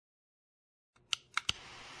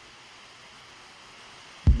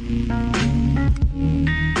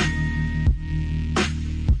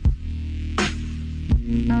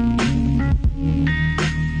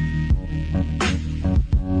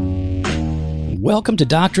Welcome to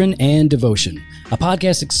Doctrine and Devotion, a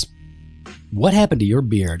podcast. What happened to your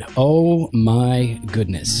beard? Oh my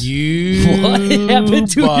goodness! What happened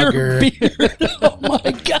to bugger. your beard? Oh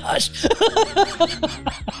my gosh!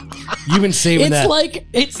 You've been saving that.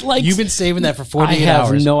 It's like You've been saving that for 48 I have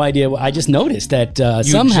hours. no idea. I just noticed that You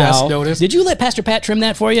somehow. just noticed? Did you let Pastor Pat trim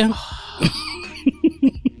that for you?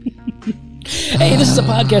 Hey, this is a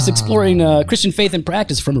podcast exploring Christian faith and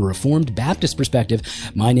practice from a Reformed Baptist perspective.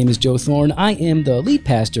 My name is Joe Thorne. I am the lead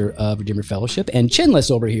pastor of Redeemer Fellowship, and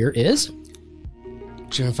chinless over here is...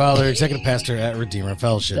 Jimmy Fowler, executive pastor at Redeemer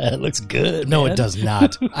Fellowship. That looks good. No, man. it does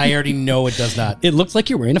not. I already know it does not. It looks like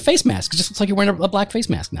you're wearing a face mask. It just looks like you're wearing a black face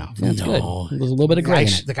mask now. That's No. good. There's a little bit of gray in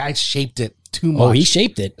it. The guy shaped it too much. Oh, he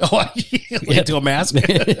shaped it. Oh, into a mask?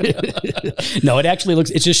 No, it actually looks,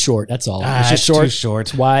 it's just short. That's all. It's just it's short. too short.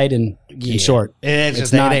 It's wide and short. It's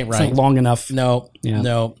just, not, it ain't it's right. not long enough. No, Yeah.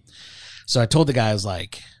 no. So I told the guy, I was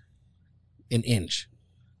like, an inch.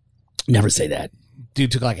 Never say that. Dude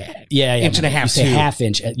took like Inch and a half. You say too. half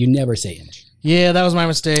inch. You never say inch. Yeah, that was my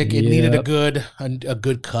mistake. It needed Yep. a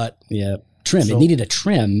good cut. Yeah. Trim. So- It needed a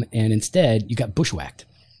trim, and instead you got bushwhacked.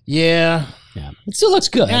 Yeah, Yeah. It still looks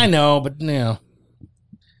good. I know, but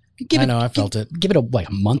Give I know, I felt it. Give it like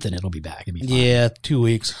a month and it'll be back. It'll be fine. Yeah, 2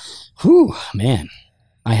 weeks. Whew, man.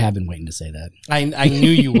 I have been waiting to say that. I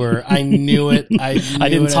knew you were. I knew it. I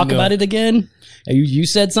didn't talk about it again. You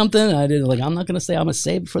said something. I didn't I'm not going to say. I'm going to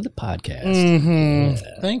save it for the podcast.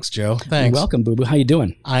 Mm-hmm. Thanks, Joe. Thanks. You're welcome, boo boo. How you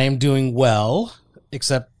doing? I am doing well,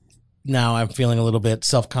 except now I'm feeling a little bit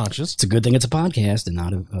self-conscious. It's a good thing it's a podcast and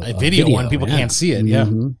not a video one. People can't see it. Yeah.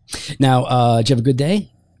 Mhm. Now, did you have a good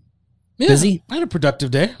day? Yeah, Busy? I had a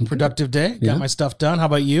productive day. Yeah. Got my stuff done. How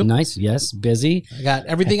about you? Nice. Yes. Busy. I got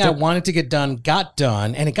everything I wanted to get done, got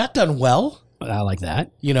done, and it got done well, I like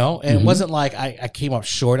that. you know, and it wasn't like I came up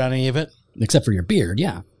short on any of it. Except for your beard.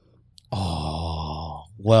 Yeah. Oh,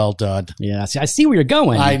 well done. Yeah. See, I see where you're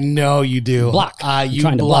going. I know you do. Block. You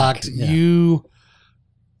Trying to block. blocked. Yeah. You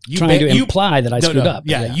trying to you imply that I screwed up.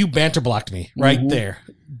 Yeah, you banter blocked me right Mhm. there.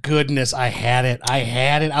 Goodness, I had it.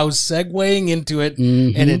 I was segueing into it,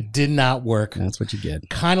 Mhm. and it did not work. That's what you get.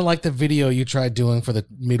 Kind of like the video you tried doing for the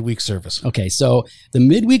midweek service. Okay, so the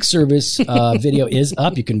midweek service video is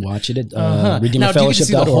up. You can watch it at Now, do you get to redeemerfellowship.org.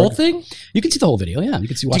 see the whole thing? You can see the whole video. Yeah, you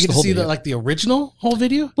can see Do watch you the get to whole see video. the original whole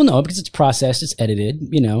video? Well, no, because it's processed, it's edited,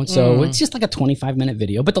 so it's just like a 25-minute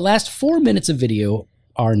video. But the last 4 minutes of video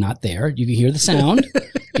are not there. You can hear the sound, you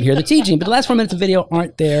can hear the teaching, but the last 4 minutes of video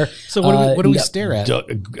aren't there. So what do we stare at?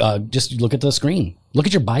 Just look at the screen. Look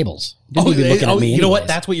at your Bibles. You didn't even look at me you know what? anyways.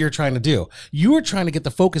 That's what you're trying to do. You were trying to get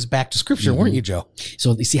the focus back to Scripture, weren't you, Joe?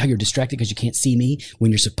 So you see how you're distracted because you can't see me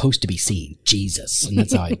when you're supposed to be seeing Jesus, and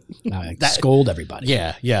that's how I scold everybody.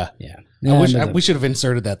 Yeah. We should have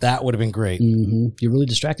inserted that. That would have been great. You're really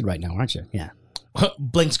distracted right now, aren't you? Yeah.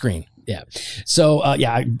 Blank screen. Yeah. So,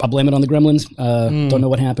 I blame it on the gremlins. Don't know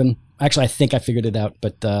what happened. Actually, I think I figured it out,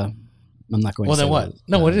 but I'm not going to Well, say then what?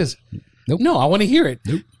 No, what it is? Nope. No, I want to hear it.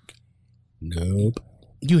 Nope.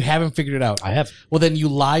 You haven't figured it out. I have. Well, then you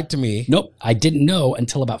lied to me. Nope. I didn't know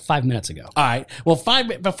until about 5 minutes ago. All right. Well, 5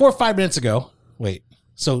 minutes ago. Wait.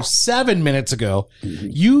 So 7 minutes ago,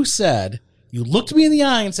 you said, you looked me in the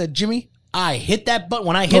eye and said, Jimmy, I hit that button.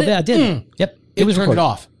 When I hit it, yeah, I did. Yep. it was turned recorded. it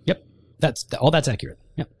off. Yep. That's accurate.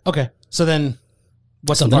 Yep. Okay. So then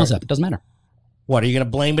what's Something the else part? happened. Doesn't matter. What, are you going to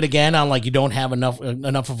blame it again on like you don't have enough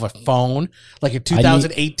of a phone? Like your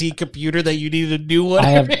 2018 computer that you need a new one? I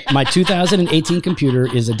have my 2018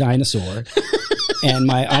 computer is a dinosaur, and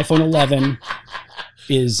my iPhone 11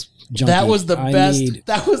 is junky. That was the best.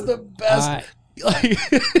 That was the best.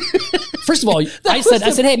 First of all, I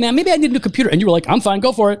said, hey man, maybe I need a new computer, and you were like, I'm fine,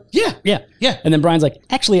 go for it. Yeah. And then Brian's like,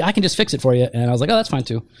 actually, I can just fix it for you, and I was like, oh, that's fine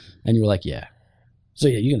too. And you were like, yeah. So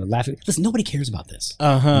yeah, you're gonna laugh. Listen, nobody cares about this.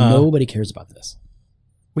 Nobody cares about this.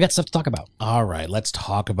 We got stuff to talk about. All right, let's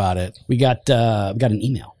talk about it. We got an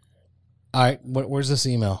email. All right, where's this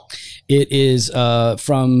email? It is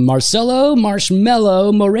from Marcelo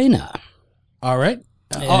Marshmallow Morena. All right.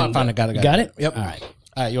 I found it. Got it. Got it? Yep. All right.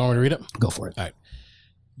 All right, you want me to read it? Go for it. All right.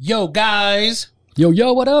 Yo, guys.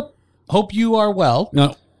 Yo, what up? Hope you are well.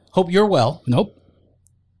 No. Hope you're well. Nope.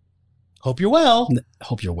 Hope you're well.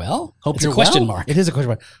 Hope you're well? Hope It's you're a question well? mark. It is a question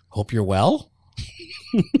mark. Hope you're well.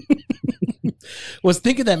 Was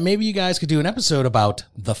thinking that maybe you guys could do an episode about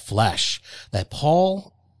the flesh that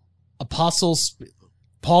Paul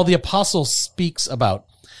the apostle speaks about.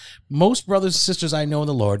 Most brothers and sisters I know in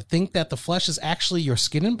the Lord think that the flesh is actually your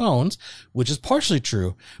skin and bones, which is partially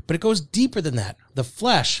true, but it goes deeper than that. The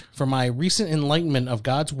flesh, from my recent enlightenment of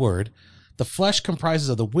God's word, The flesh comprises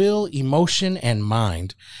of the will, emotion, and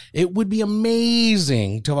mind. It would be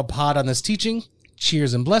amazing to have a pod on this teaching.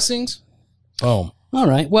 Cheers and blessings. Boom. All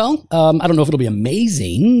right. Well, I don't know if it'll be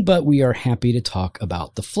amazing, but we are happy to talk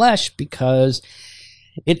about the flesh because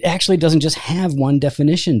it actually doesn't just have one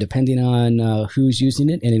definition. Depending on who's using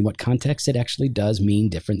it and in what context, it actually does mean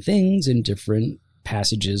different things in different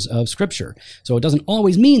passages of Scripture. So it doesn't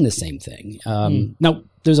always mean the same thing. Now,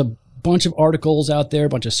 there's a bunch of articles out there, a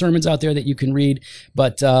bunch of sermons out there that you can read,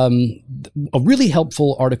 but a really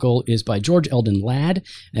helpful article is by George Eldon Ladd,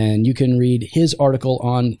 and you can read his article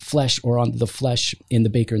on flesh or on the flesh in the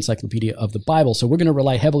Baker Encyclopedia of the Bible. So we're going to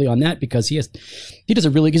rely heavily on that because he's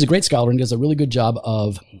a great scholar and does a really good job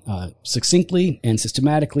of succinctly and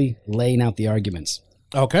systematically laying out the arguments.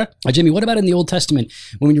 Okay. Jimmy, what about in the Old Testament?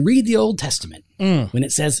 When you read the Old Testament, when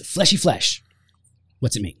it says fleshy flesh,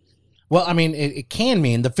 what's it mean? Well, I mean, it can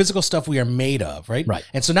mean the physical stuff we are made of, right? Right.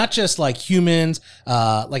 And so not just like humans,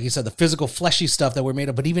 like you said, the physical fleshy stuff that we're made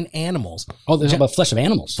of, but even animals. Oh, there's about flesh of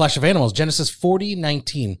animals. Flesh of animals. Genesis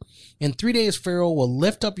 40:19. In 3 days, Pharaoh will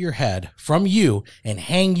lift up your head from you and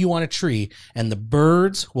hang you on a tree, and the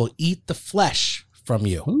birds will eat the flesh from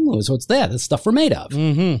you. Oh, so it's that. That's stuff we're made of.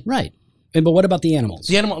 Mm-hmm. Right. But what about the animals?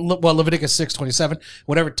 The animal, well, Leviticus 6:27,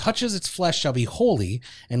 whatever touches its flesh shall be holy,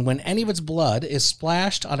 and when any of its blood is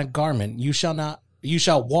splashed on a garment, you shall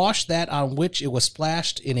wash that on which it was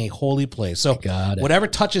splashed in a holy place. So whatever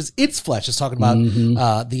touches its flesh is talking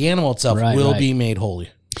about the animal itself will be made holy.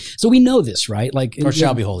 So we know this, right? Like, or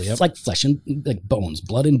shall be holy. Yep. It's like flesh and like bones,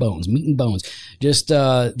 blood and bones, meat and bones. Just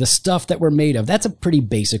the stuff that we're made of. That's a pretty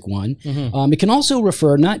basic one. It can also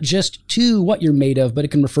refer not just to what you're made of, but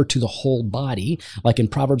it can refer to the whole body. Like in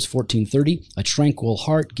Proverbs 14:30, a tranquil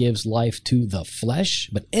heart gives life to the flesh,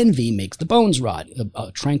 but envy makes the bones rot.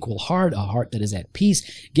 A tranquil heart, a heart that is at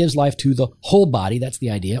peace, gives life to the whole body. That's the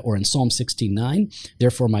idea. Or in Psalm 16:9,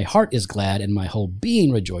 therefore my heart is glad and my whole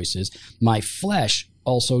being rejoices. My flesh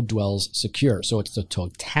also dwells secure. So it's the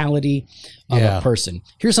totality of a person.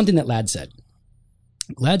 Here's something that Ladd said.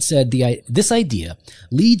 Ladd said this idea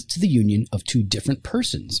leads to the union of two different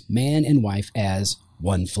persons, man and wife, as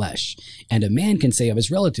one flesh. And a man can say of his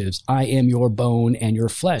relatives, I am your bone and your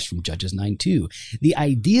flesh, from Judges 9:2. The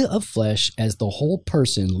idea of flesh as the whole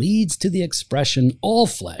person leads to the expression all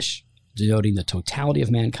flesh, denoting the totality of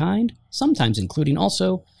mankind, sometimes including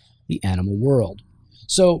also the animal world.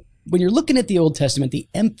 So when you're looking at the Old Testament, the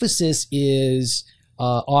emphasis is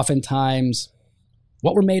oftentimes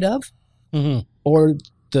what we're made of, or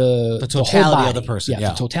the totality of the person.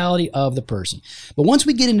 Yeah, the totality of the person. But once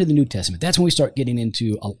we get into the New Testament, that's when we start getting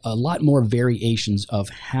into a lot more variations of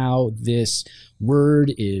how this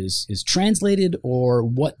word is translated or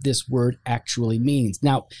what this word actually means.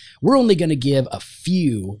 Now, we're only going to give a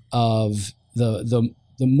few of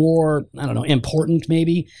the more, I don't know, important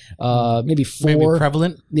maybe four. Maybe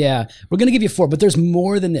prevalent. Yeah, we're going to give you four, but there's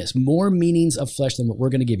more than this, more meanings of flesh than what we're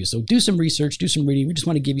going to give you. So do some research, do some reading. We just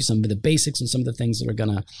want to give you some of the basics and some of the things that are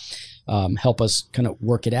going to help us kind of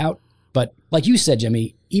work it out. But like you said,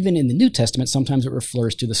 Jimmy, even in the New Testament, sometimes it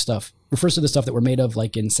refers to the stuff that we're made of,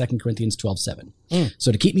 like in 2 Corinthians 12:7.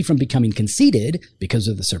 So to keep me from becoming conceited because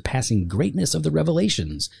of the surpassing greatness of the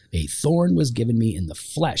revelations, a thorn was given me in the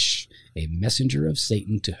flesh, a messenger of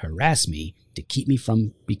Satan to harass me, to keep me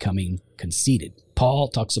from becoming conceited. Paul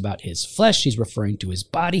talks about his flesh. He's referring to his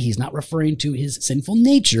body. He's not referring to his sinful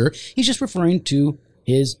nature. He's just referring to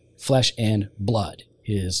his flesh and blood,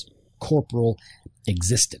 his corporal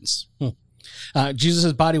existence.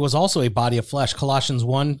 Jesus' body was also a body of flesh, Colossians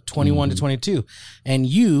 1:21-22. And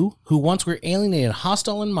you, who once were alienated and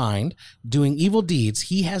hostile in mind, doing evil deeds,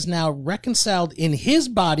 he has now reconciled in his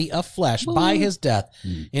body of flesh by his death,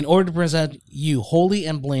 in order to present you holy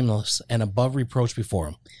and blameless and above reproach before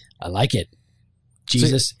him. I like it.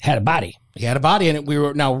 Jesus had a body. He had a body, and we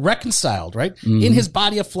were now reconciled, right? In his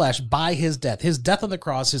body of flesh by his death. His death on the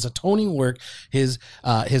cross, his atoning work, his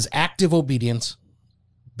active obedience.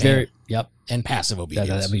 And passive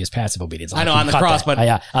obedience. That means passive obedience. I know on the cross, but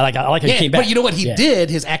I like how he came back. But you know what he did?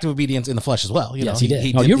 His active obedience in the flesh as well. Yes, he did.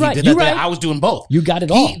 You're right. You're right. I was doing both. You got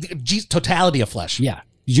it all. Totality of flesh. Yeah.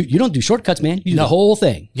 You don't do shortcuts, man. You do the whole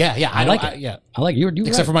thing. Yeah. I like it. I like it. You're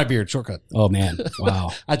except for my beard, shortcut. Oh man,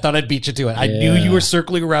 wow. I thought I'd beat you to it. I knew you were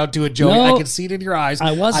circling around to it, Joey. No, I could see it in your eyes.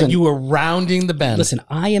 I wasn't. You were rounding the bend. Listen,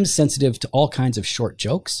 I am sensitive to all kinds of short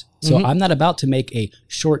jokes. So I'm not about to make a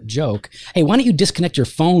short joke. Hey, why don't you disconnect your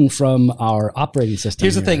phone from our operating system?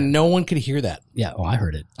 Here's the thing. No one could hear that. Yeah. Oh, I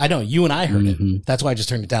heard it. I know. You and I heard it. That's why I just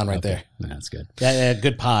turned it down right there. That's good. Yeah,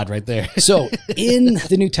 good pod right there. So in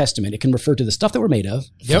the New Testament, it can refer to the stuff that we're made of,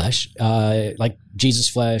 flesh, like Jesus'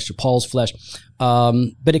 flesh or Paul's flesh.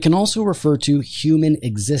 But it can also refer to human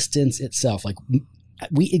existence itself. Like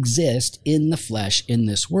we exist in the flesh in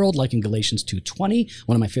this world, like in Galatians 2:20,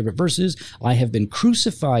 one of my favorite verses. I have been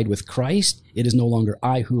crucified with Christ. It is no longer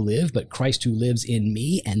I who live, but Christ who lives in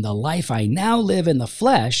me. And the life I now live in the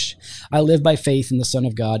flesh, I live by faith in the Son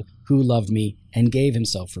of God who loved me and gave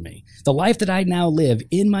himself for me. The life that I now live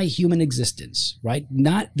in my human existence, right?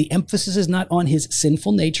 Not the emphasis is not on his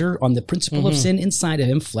sinful nature, on the principle of sin inside of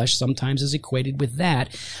him. Flesh sometimes is equated with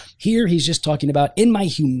that. Here he's just talking about in my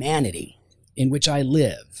humanity, in which I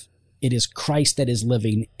live, it is Christ that is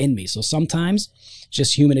living in me. So sometimes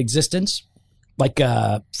just human existence, like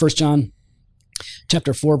 1 John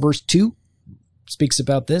chapter 4, verse 2 speaks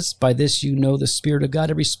about this. By this you know the Spirit of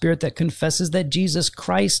God. Every spirit that confesses that Jesus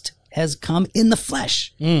Christ has come in the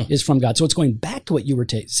flesh is from God. So it's going back to what you were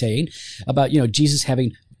saying about, Jesus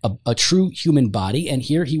having a true human body, and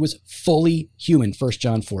here he was fully human, 1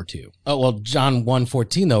 John 4:2. Oh, well, John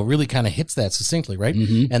 1:14, though, really kind of hits that succinctly, right?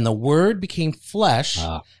 And the Word became flesh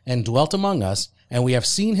and dwelt among us, and we have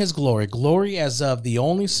seen his glory as of the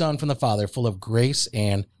only Son from the Father, full of grace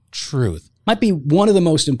and truth. Might be one of the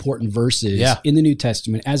most important verses in the New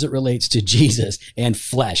Testament as it relates to Jesus and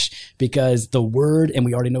flesh, because the Word, and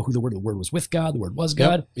we already know who the Word was with God, the Word was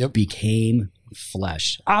God, became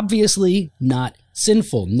flesh. Obviously not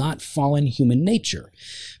sinful, not fallen human nature.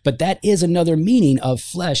 But that is another meaning of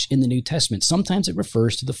flesh in the New Testament. Sometimes it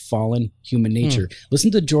refers to the fallen human nature. Listen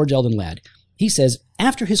to George Eldon Ladd. He says,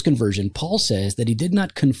 after his conversion, Paul says that he did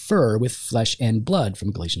not confer with flesh and blood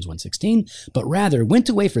from Galatians 1:16, but rather went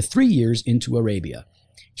away for 3 years into Arabia.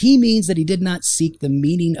 He means that he did not seek the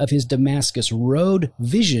meaning of his Damascus Road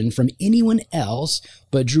vision from anyone else,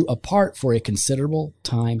 but drew apart for a considerable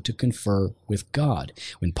time to confer with God.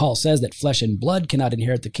 When Paul says that flesh and blood cannot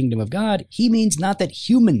inherit the kingdom of God, he means not that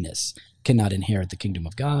humanness cannot inherit the kingdom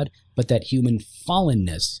of God, but that human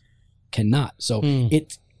fallenness cannot. So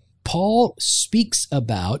Paul speaks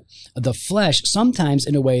about the flesh sometimes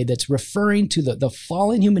in a way that's referring to the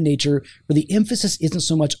fallen human nature, where the emphasis isn't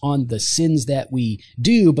so much on the sins that we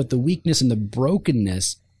do, but the weakness and the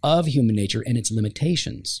brokenness of human nature and its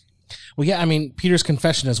limitations. Well, yeah, I mean, Peter's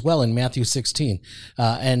confession as well in Matthew 16.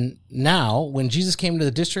 And now, when Jesus came to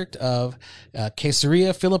the district of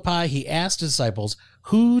Caesarea Philippi, he asked his disciples,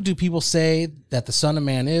 who do people say that the Son of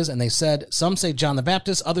Man is? And they said, some say John the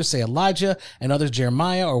Baptist, others say Elijah, and others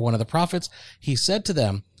Jeremiah or one of the prophets. He said to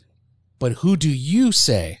them, but who do you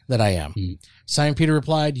say that I am? Simon Peter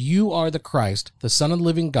replied, you are the Christ, the Son of the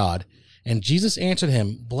living God. And Jesus answered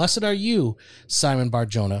him, blessed are you, Simon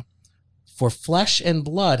Bar-Jonah, for flesh and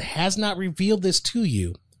blood has not revealed this to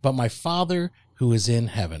you, but my Father who is in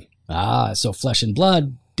heaven. So flesh and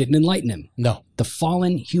blood didn't enlighten him. No. The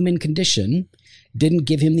fallen human condition didn't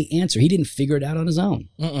give him the answer. He didn't figure it out on his own.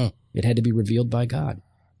 It had to be revealed by God.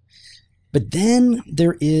 But then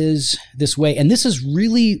there is this way, and this is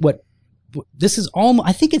really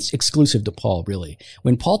I think it's exclusive to Paul, really.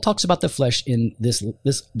 When Paul talks about the flesh in this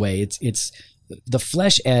way, it's the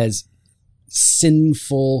flesh as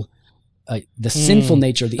sinful, the sinful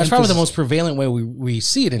nature. That's probably the most prevalent way we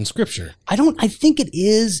see it in Scripture. I think it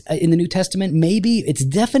is in the New Testament. Maybe it's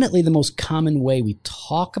definitely the most common way we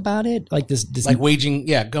talk about it. Like this like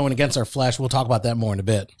going against our flesh. We'll talk about that more in a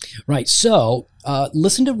bit. Right. So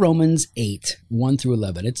listen to Romans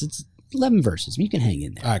 8:1-11. It's 11 verses. You can hang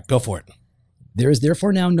in there. All right, go for it. There is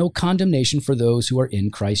therefore now no condemnation for those who are in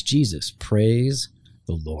Christ Jesus. Praise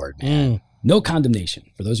the Lord, man. No condemnation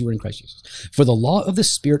for those who are in Christ Jesus. For the law of the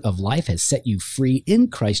Spirit of life has set you free in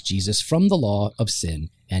Christ Jesus from the law of sin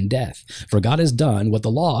and death. For God has done what the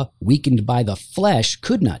law, weakened by the flesh,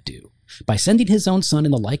 could not do. By sending his own Son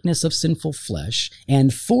in the likeness of sinful flesh,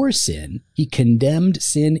 and for sin, he condemned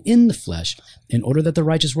sin in the flesh, in order that the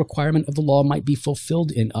righteous requirement of the law might be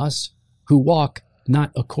fulfilled in us, who walk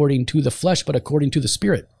not according to the flesh, but according to the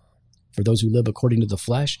Spirit. For those who live according to the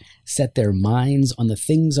flesh set their minds on the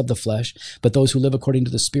things of the flesh, but those who live according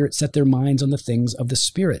to the Spirit set their minds on the things of the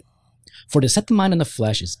Spirit. For to set the mind on the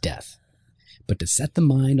flesh is death, but to set the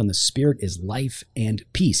mind on the Spirit is life and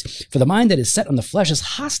peace. For the mind that is set on the flesh is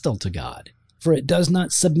hostile to God, for it does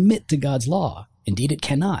not submit to God's law. Indeed, it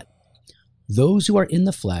cannot. Those who are in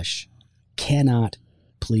the flesh cannot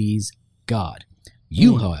please God.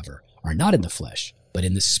 You, however, are not in the flesh, but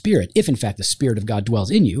in the Spirit, if in fact the Spirit of God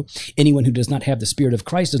dwells in you. Anyone who does not have the Spirit of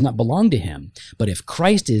Christ does not belong to him. But if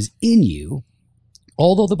Christ is in you,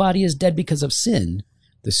 although the body is dead because of sin,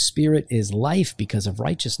 the Spirit is life because of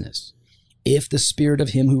righteousness. If the Spirit of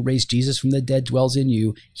him who raised Jesus from the dead dwells in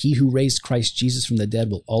you, he who raised Christ Jesus from the dead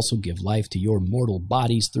will also give life to your mortal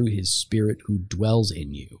bodies through his Spirit who dwells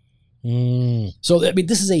in you. So, I mean,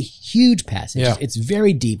 this is a huge passage. Yeah. It's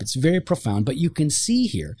very deep. It's very profound. But you can see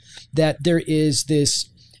here that there is this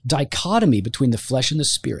dichotomy between the flesh and the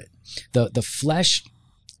Spirit. The flesh,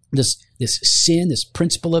 this sin, this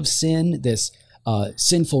principle of sin, this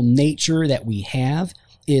sinful nature that we have,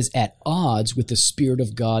 is at odds with the Spirit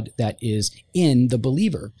of God that is in the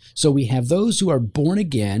believer. So we have those who are born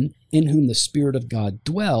again, in whom the Spirit of God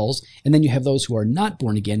dwells, and then you have those who are not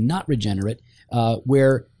born again, not regenerate,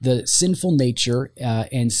 where the sinful nature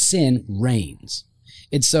and sin reigns.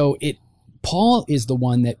 And so Paul is the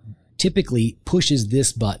one that typically pushes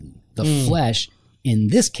this button. The flesh, in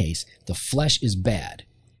this case, the flesh is bad.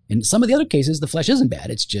 In some of the other cases, the flesh isn't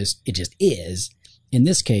bad. It just is. In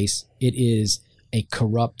this case, it is a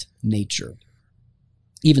corrupt nature.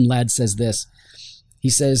 Even Ladd says this. He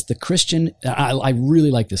says, the Christian, I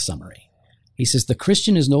really like this summary. He says, the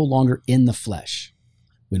Christian is no longer in the flesh.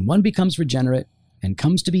 When one becomes regenerate and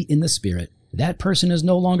comes to be in the Spirit, that person is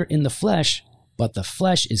no longer in the flesh, but the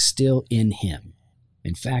flesh is still in him.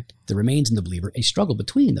 In fact, there remains in the believer a struggle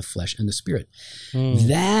between the flesh and the Spirit.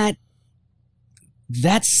 That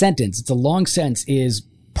sentence, it's a long sentence, is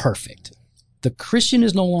perfect. The Christian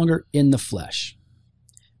is no longer in the flesh.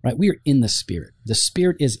 Right? We are in the Spirit. The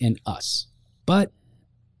Spirit is in us. But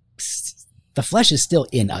the flesh is still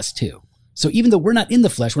in us too. So even though we're not in the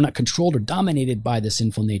flesh, we're not controlled or dominated by the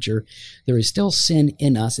sinful nature, there is still sin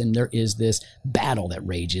in us, and there is this battle that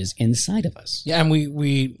rages inside of us. Yeah, and we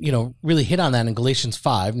really hit on that in Galatians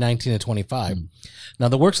 5:19-25. Now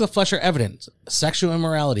the works of the flesh are evident: sexual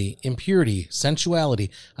immorality, impurity, sensuality,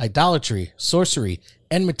 idolatry, sorcery,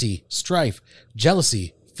 enmity, strife,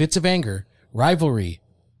 jealousy, fits of anger, rivalry,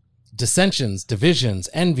 dissensions, divisions,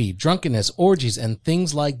 envy, drunkenness, orgies, and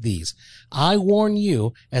things like these. I warn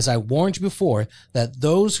you, as I warned you before, that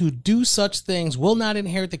those who do such things will not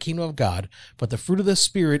inherit the kingdom of God. But the fruit of the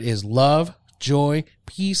Spirit is love, joy,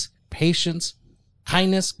 peace, patience,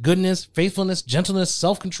 kindness, goodness, faithfulness, gentleness,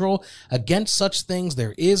 self-control. Against such things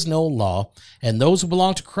there is no law. And those who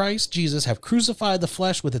belong to Christ Jesus have crucified the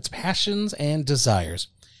flesh with its passions and desires.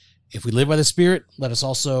 If we live by the Spirit, let us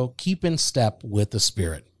also keep in step with the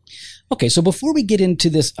Spirit. Okay, so before we get into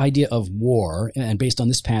this idea of war, and based on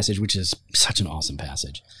this passage, which is such an awesome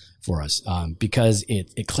passage for us, because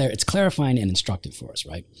it's clarifying and instructive for us,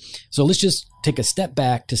 right? So let's just take a step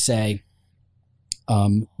back to say,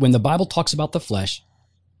 when the Bible talks about the flesh,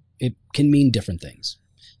 it can mean different things.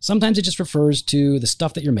 Sometimes it just refers to the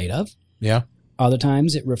stuff that you're made of. Yeah. Other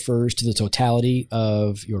times it refers to the totality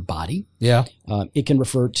of your body. Yeah. It can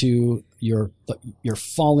refer to your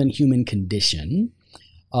fallen human condition.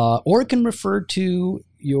 Or it can refer to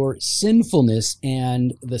your sinfulness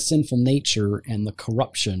and the sinful nature and the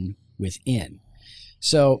corruption within.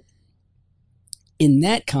 So in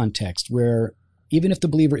that context, where even if the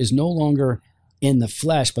believer is no longer in the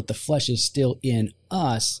flesh, but the flesh is still in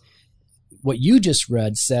us, what you just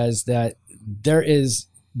read says that there is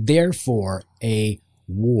therefore a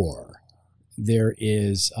war. There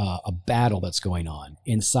is a battle that's going on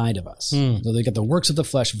inside of us. So they got the works of the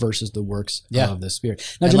flesh versus the works of the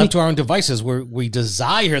Spirit. Now, And Jimmy, left to our own devices, we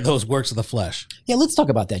desire those works of the flesh. yeah, let's talk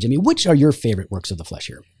about that, Jimmy. Which are your favorite works of the flesh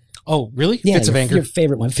here? Oh, really? Yeah, Fits of anger. Your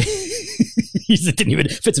favorite one. You didn't even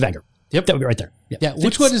fits of anger. Yep. That would be right there. Yeah.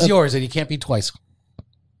 Which one is yours? And you can't be twice.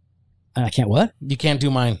 I can't what? You can't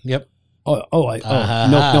do mine. Yep.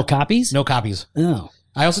 No copies? No copies. Oh.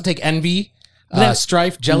 I also take envy, That-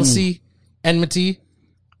 strife, jealousy, enmity.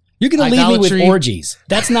 You're going to leave me with Idolatry. orgies.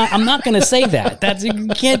 I'm not going to say that. You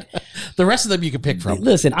can't. The rest of them you can pick from.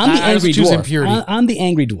 Listen, I'm the I also angry choose dwarf. impurity. I'm the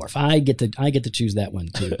angry dwarf. I get to choose that one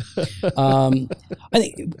too. I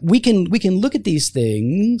think we can look at these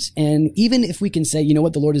things, and even if we can say, you know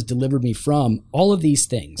what, the Lord has delivered me from all of these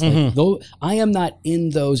things, like, though I am not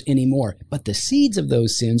in those anymore, but the seeds of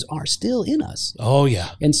those sins are still in us. Oh, yeah.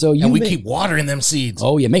 And so And we keep watering them seeds.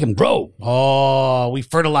 Oh, yeah, make them grow. Oh, we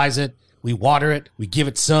fertilize it. We water it. We give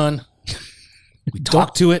it sun. We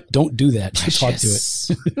talk to it. Don't do that. Talk to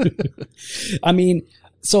it. I mean,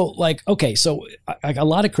 so like, okay, so like a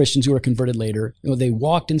lot of Christians who are converted later, they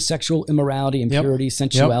walked in sexual immorality, impurity,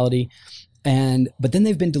 sensuality, but then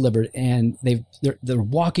they've been delivered and they're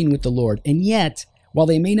walking with the Lord, and yet while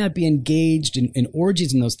they may not be engaged in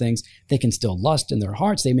orgies and those things, they can still lust in their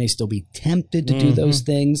hearts. They may still be tempted to do those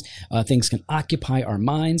things. Things can occupy our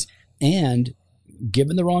minds. And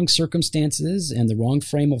given the wrong circumstances and the wrong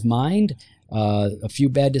frame of mind, a few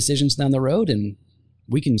bad decisions down the road, and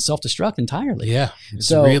we can self-destruct entirely. Yeah.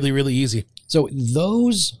 It's really, really easy. So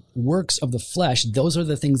those works of the flesh, those are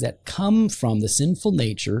the things that come from the sinful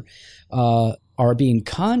nature, are being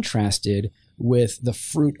contrasted with the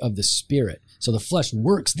fruit of the Spirit. So the flesh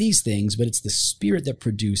works these things, but it's the Spirit that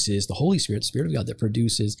produces, the Holy Spirit, Spirit of God, that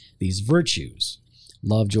produces these virtues: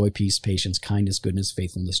 love, joy, peace, patience, kindness, goodness,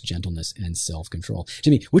 faithfulness, gentleness, and self-control.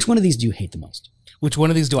 Jimmy, which one of these do you hate the most? Which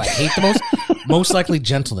one of these do I hate the most? Most likely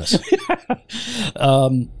gentleness.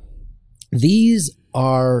 These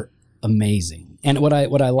are amazing. And what I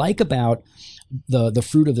like about the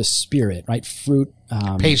fruit of the Spirit, right? Fruit.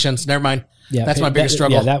 Patience. Never mind. Yeah, that's my biggest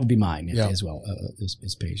struggle. Yeah, that would be mine as well.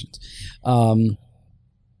 Is patience, and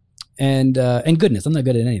goodness. I'm not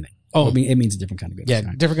good at anything. Oh, I mean, it means a different kind of goodness. Yeah,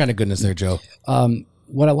 right? different kind of goodness there, Joe.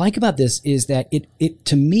 What I like about this is that it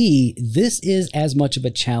to me, this is as much of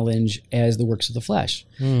a challenge as the works of the flesh,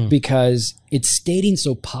 because it's stating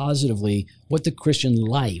so positively what the Christian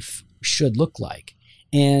life should look like.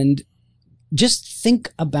 And just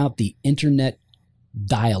think about the internet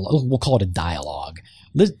dialogue. We'll call it a dialogue.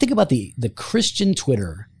 Let's think about the Christian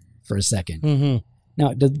Twitter for a second. Mm-hmm.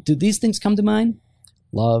 Now, do these things come to mind?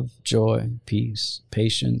 Love, joy, peace,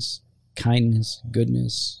 patience, kindness,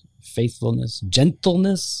 goodness, faithfulness,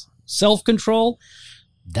 gentleness, self-control.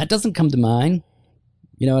 That doesn't come to mind.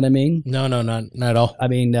 You know what I mean? No, not at all. I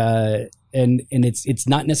mean, and it's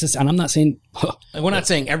not necessary. And I'm not saying we're not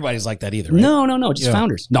saying everybody's like that either. Right? No, just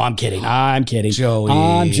founders. No, I'm kidding.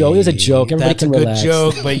 Joey, Joey. It was a joke. Everybody can relax. That's a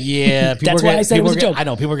good joke, but yeah, that's why I said it was a joke. I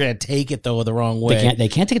know people are gonna take it though the wrong way. They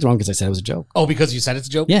can't take it wrong because I said it was a joke. Oh, because you said it's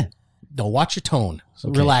a joke? Yeah. No, watch your tone. So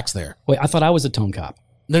relax there. Wait, I thought I was a tone cop.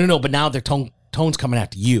 No. But now their tone's coming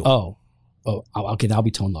after you. Oh, okay. I'll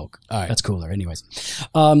be tone loke. All right, that's cooler. Anyways,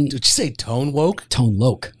 did you say tone woke? Tone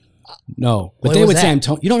loke. No, but they would say I'm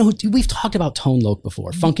tone. You don't know who we've talked about Tone Loke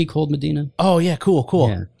before. Funky Cold Medina. Oh yeah, cool.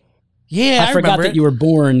 Yeah, I forgot that you were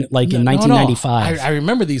born like in 1995. I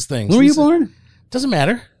remember these things. When were you born? Doesn't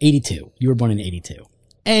matter. 82. You were born in 82.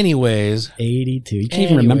 Anyways, 82. You can't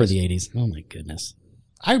even remember the 80s. Oh my goodness.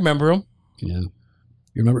 I remember them. Yeah. You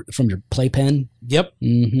remember from your playpen? Yep.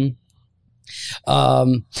 Mm-hmm.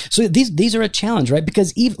 So these are a challenge, right?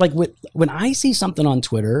 Because even like when I see something on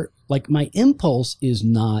Twitter, like my impulse is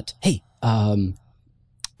not, hey,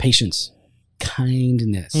 patience,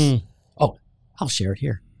 kindness. Oh, I'll share it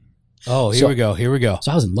here. Oh, here we go.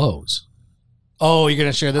 So I was in Lowe's. Oh, you're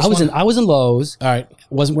gonna share this? I was in Lowe's. All right.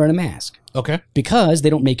 Wasn't wearing a mask. Okay. Because they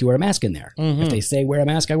don't make you wear a mask in there. If they say wear a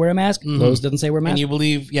mask, I wear a mask. Lowe's doesn't say wear a mask. And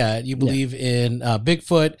you believe in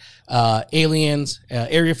Bigfoot, aliens,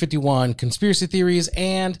 Area 51, conspiracy theories,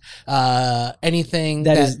 and anything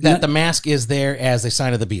that the mask is there as a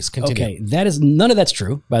sign of the beast. Continue. Okay, none of that's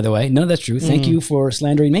true. By the way, none of that's true. Thank you for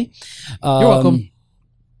slandering me. You're welcome.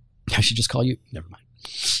 I should just call you. Never mind.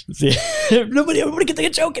 See, nobody can take a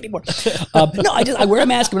joke anymore. No, I wear a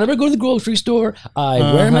mask whenever I go to the grocery store. I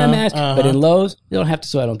wear my mask, but in Lowe's, you don't have to,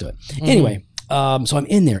 so I don't do it. Anyway, so I'm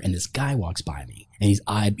in there, and this guy walks by me, and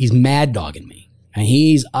he's mad dogging me, and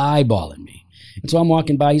he's eyeballing me. And so I'm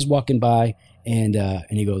walking by, he's walking by, and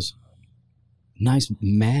he goes, "Nice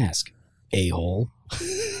mask, a-hole."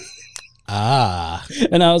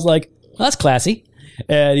 And I was like, well, that's classy.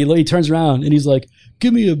 And he turns around, and he's like,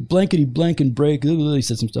 "Give me a blankety blank and break." He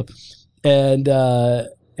said some stuff, and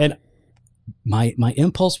my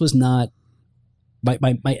impulse was not,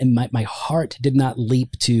 my heart did not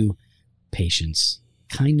leap to patience,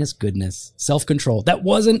 kindness, goodness, self-control. That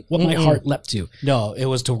wasn't what my heart leapt to. No, it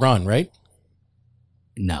was to run, right?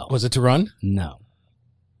 No. Was it to run? No.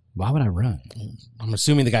 Why would I run? I'm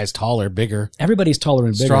assuming the guy's taller, bigger. Everybody's taller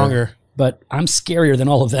and bigger. Stronger. But I'm scarier than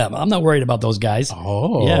all of them. I'm not worried about those guys.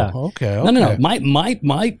 Oh, yeah. Okay. No.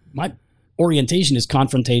 My orientation is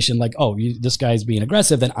confrontation. Like, this guy's being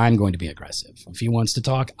aggressive, then I'm going to be aggressive. If he wants to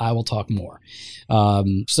talk, I will talk more.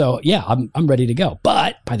 So yeah, I'm ready to go.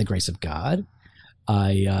 But by the grace of God,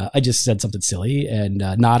 I just said something silly and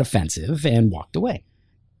not offensive and walked away.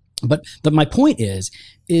 But my point is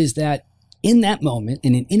that in that moment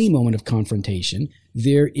and in any moment of confrontation,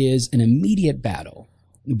 there is an immediate battle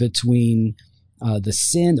between the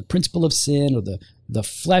sin, the principle of sin, or the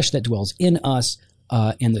flesh that dwells in us,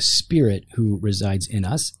 and the Spirit who resides in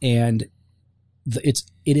us. And it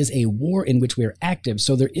is a war in which we are active.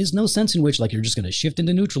 So there is no sense in which like you're just going to shift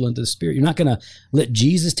into neutral, into the spirit. You're not going to let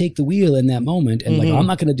Jesus take the wheel in that moment and like, I'm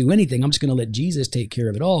not going to do anything. I'm just going to let Jesus take care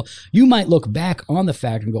of it all. You might look back on the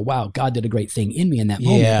fact and go, wow, God did a great thing in me in that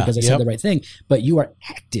moment because I said the right thing. But you are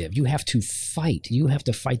active. You have to fight. You have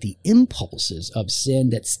to fight the impulses of sin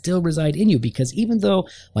that still reside in you, because even though,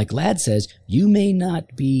 like Ladd says, you may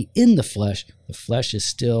not be in the flesh is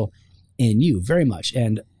still in you very much.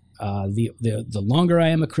 And the longer I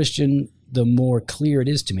am a Christian, the more clear it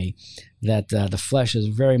is to me that the flesh is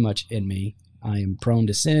very much in me. I am prone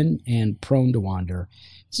to sin and prone to wander.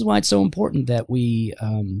 This is why it's so important that we're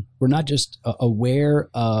not just aware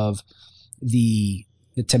of the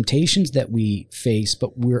temptations that we face,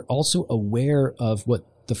 but we're also aware of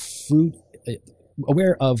what the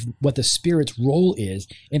Spirit's role is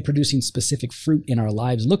in producing specific fruit in our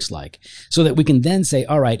lives looks like, so that we can then say,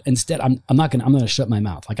 all right, instead I'm going to shut my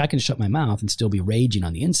mouth. Like I can shut my mouth and still be raging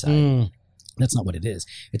on the inside. That's not what it is.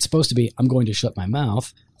 It's supposed to be, I'm going to shut my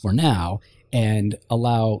mouth for now and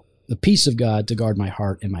allow the peace of God to guard my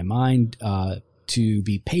heart and my mind, to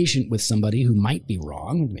be patient with somebody who might be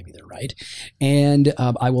wrong, maybe they're right, and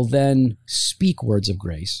I will then speak words of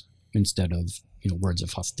grace instead of words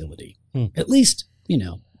of hostility. At least,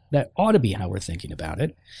 that ought to be how we're thinking about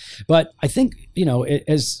it. But I think,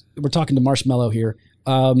 as we're talking to Marshmallow here,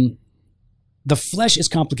 the flesh is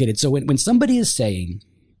complicated. So when somebody is saying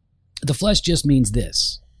the flesh just means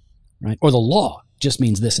this, right? Or the law just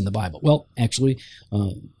means this in the Bible. Well, actually,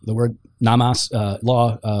 the word namas,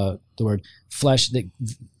 law, the word flesh,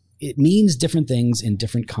 it means different things in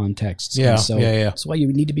different contexts. That's why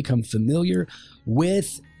you need to become familiar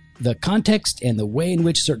with the context and the way in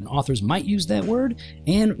which certain authors might use that word,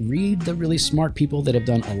 and read the really smart people that have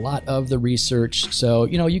done a lot of the research. So,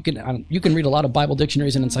 you can read a lot of Bible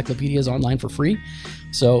dictionaries and encyclopedias online for free.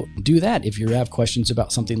 So do that if you have questions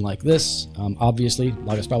about something like this. Obviously,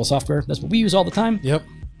 Logos Bible Software, that's what we use all the time. Yep.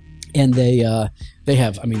 And they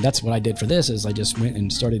have, that's what I did for this, is I just went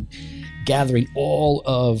and started gathering all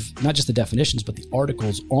of not just the definitions, but the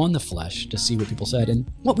articles on the flesh to see what people said. And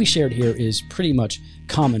what we shared here is pretty much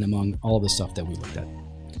common among all the stuff that we looked at.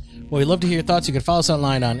 Well, we'd love to hear your thoughts. You can follow us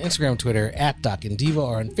online on Instagram, Twitter, @DocInDevo,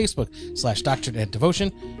 or on Facebook/Doctrine and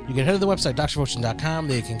Devotion. You can head to the website, drdevotion.com.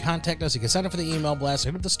 There you can contact us. You can sign up for the email blast,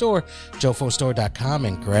 head to the store, jofostore.com,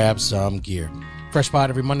 and grab some gear. Fresh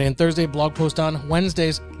pod every Monday and Thursday, blog post on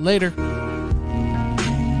Wednesdays. Later.